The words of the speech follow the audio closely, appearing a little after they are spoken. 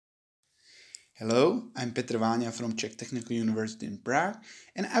Hello, I'm Petr Váňa from Czech Technical University in Prague,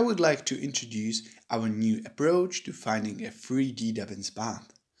 and I would like to introduce our new approach to finding a 3D Dubins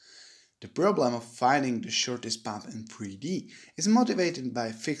path. The problem of finding the shortest path in 3D is motivated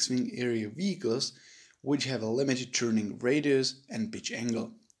by fixed-wing area vehicles which have a limited turning radius and pitch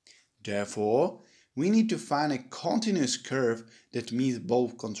angle. Therefore, we need to find a continuous curve that meets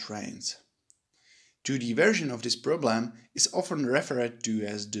both constraints. 2D version of this problem is often referred to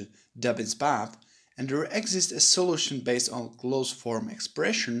as the Dubins path, and there exists a solution based on closed form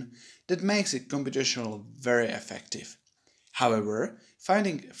expression that makes it computationally very effective. However,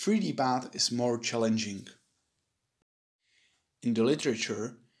 finding a 3D path is more challenging. In the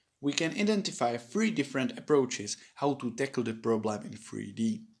literature, we can identify three different approaches how to tackle the problem in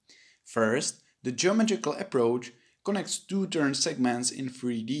 3D. First, the geometrical approach connects two turn segments in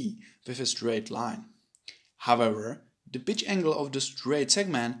 3D with a straight line. However, the pitch angle of the straight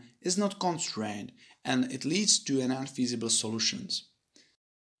segment is not constrained and it leads to an unfeasible solution.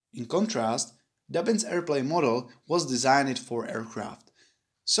 In contrast, Dubins' airplane model was designed for aircraft,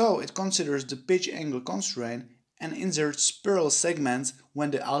 so it considers the pitch angle constraint and inserts spiral segments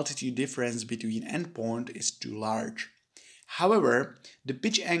when the altitude difference between endpoints is too large. However, the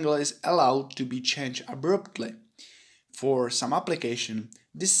pitch angle is allowed to be changed abruptly. For some application,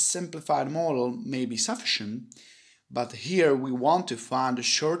 this simplified model may be sufficient, but here we want to find the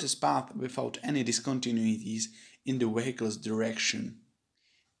shortest path without any discontinuities in the vehicle's direction.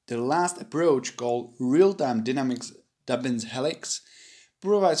 The last approach, called real-time dynamics Dubins helix,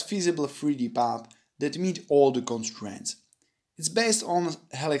 provides feasible 3D paths that meet all the constraints. It's based on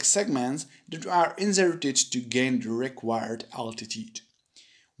helix segments that are inserted to gain the required altitude.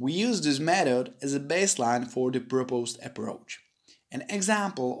 We use this method as a baseline for the proposed approach. An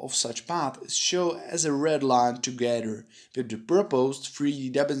example of such path is shown as a red line together with the proposed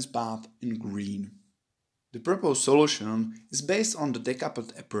 3D Dubins path in green. The proposed solution is based on the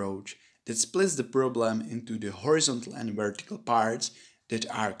Decoupled approach that splits the problem into the horizontal and vertical parts that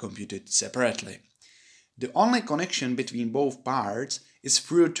are computed separately. The only connection between both parts is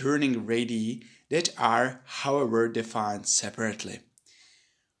through turning radii that are, however, defined separately.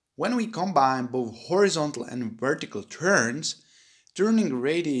 When we combine both horizontal and vertical turns, turning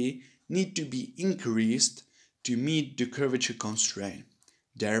radii need to be increased to meet the curvature constraint.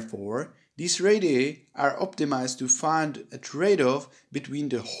 Therefore, these radii are optimized to find a trade-off between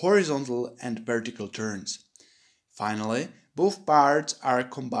the horizontal and vertical turns. Finally, both parts are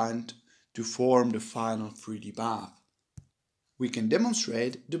combined to form the final 3D path. We can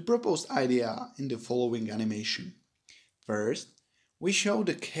demonstrate the proposed idea in the following animation. First, we show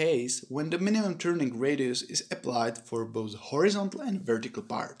the case when the minimum turning radius is applied for both horizontal and vertical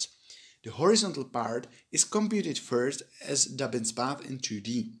parts. The horizontal part is computed first as Dubins path in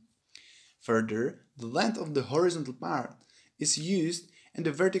 2D. Further, the length of the horizontal part is used and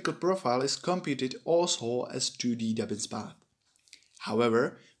the vertical profile is computed also as 2D Dubins path.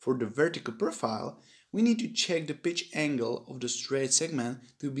 However, for the vertical profile, we need to check the pitch angle of the straight segment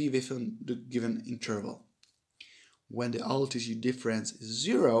to be within the given interval. When the altitude difference is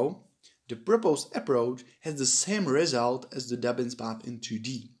 0, the proposed approach has the same result as the Dubins path in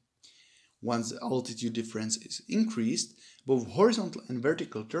 2D. Once the altitude difference is increased, both horizontal and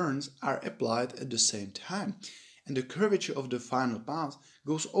vertical turns are applied at the same time, and the curvature of the final path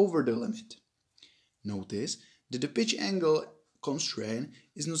goes over the limit. Notice that the pitch angle constraint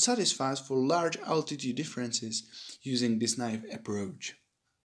is not satisfied for large altitude differences using this naive approach.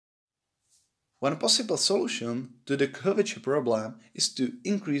 One possible solution to the curvature problem is to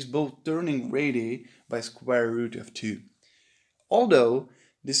increase both turning radii by square root of 2. Although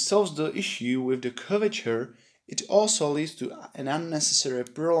this solves the issue with the curvature, it also leads to an unnecessary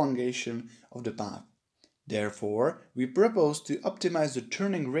prolongation of the path. Therefore, we propose to optimize the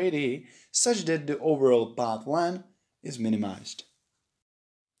turning radii such that the overall path length is minimized.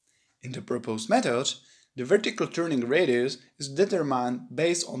 In the proposed method, the vertical turning radius is determined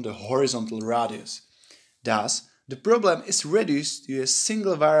based on the horizontal radius. Thus, the problem is reduced to a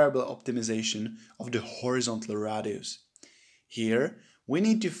single variable optimization of the horizontal radius. Here, we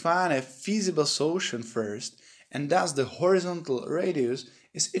need to find a feasible solution first, and thus the horizontal radius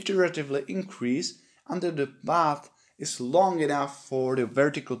is iteratively increased until the path is long enough for the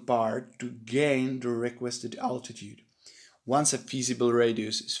vertical part to gain the requested altitude. Once a feasible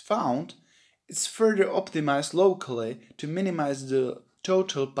radius is found, it's further optimized locally to minimize the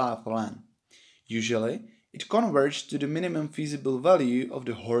total path length. Usually, it converges to the minimum feasible value of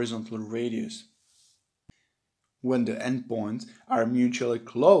the horizontal radius. When the endpoints are mutually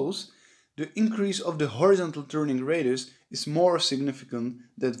close, the increase of the horizontal turning radius is more significant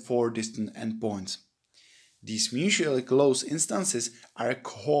than for distant endpoints. These mutually close instances are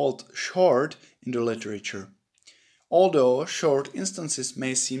called short in the literature. Although short instances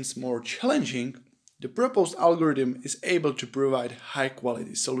may seem more challenging, the proposed algorithm is able to provide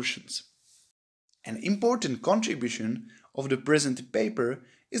high-quality solutions. An important contribution of the present paper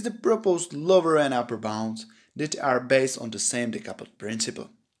is the proposed lower and upper bounds that are based on the same decoupled principle.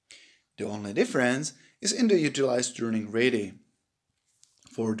 The only difference is in the utilized turning radii.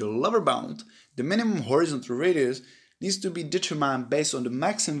 For the lower bound, the minimum horizontal radius needs to be determined based on the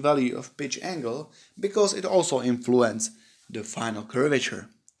maximum value of pitch angle because it also influences the final curvature.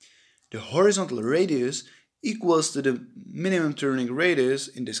 The horizontal radius equals to the minimum turning radius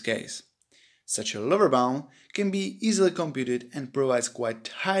in this case. Such a lower bound can be easily computed and provides quite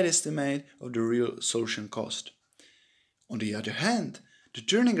tight estimate of the real solution cost. On the other hand, the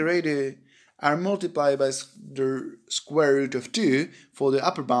turning radii are multiplied by the square root of 2 for the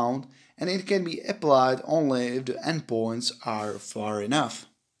upper bound, and it can be applied only if the endpoints are far enough.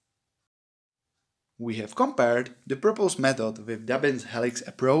 We have compared the proposed method with Dubins' helix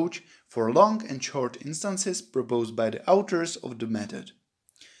approach for long and short instances proposed by the authors of the method.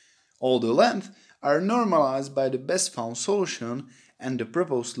 All the lengths are normalized by the best found solution, and the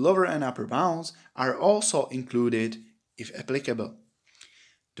proposed lower and upper bounds are also included if applicable.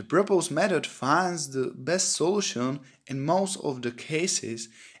 The proposed method finds the best solution in most of the cases,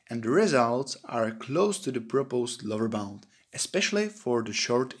 and the results are close to the proposed lower bound, especially for the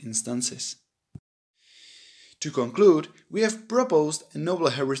short instances. To conclude, we have proposed a novel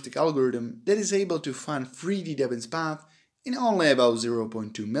heuristic algorithm that is able to find 3D Dubins path in only about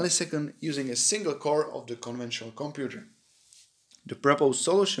 0.2 milliseconds using a single core of the conventional computer. The proposed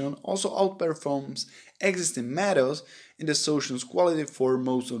solution also outperforms existing methods in the solution's quality for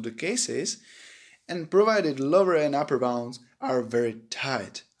most of the cases, and provided lower and upper bounds are very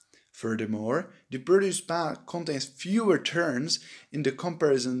tight. Furthermore, the produced path contains fewer turns in the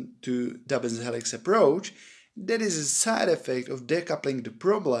comparison to Dubins' helix approach. That is a side effect of decoupling the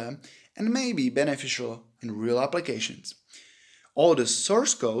problem and may be beneficial in real applications. All the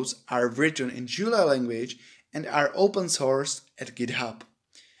source codes are written in Julia language and are open sourced at GitHub.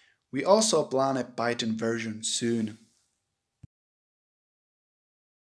 We also plan a Python version soon.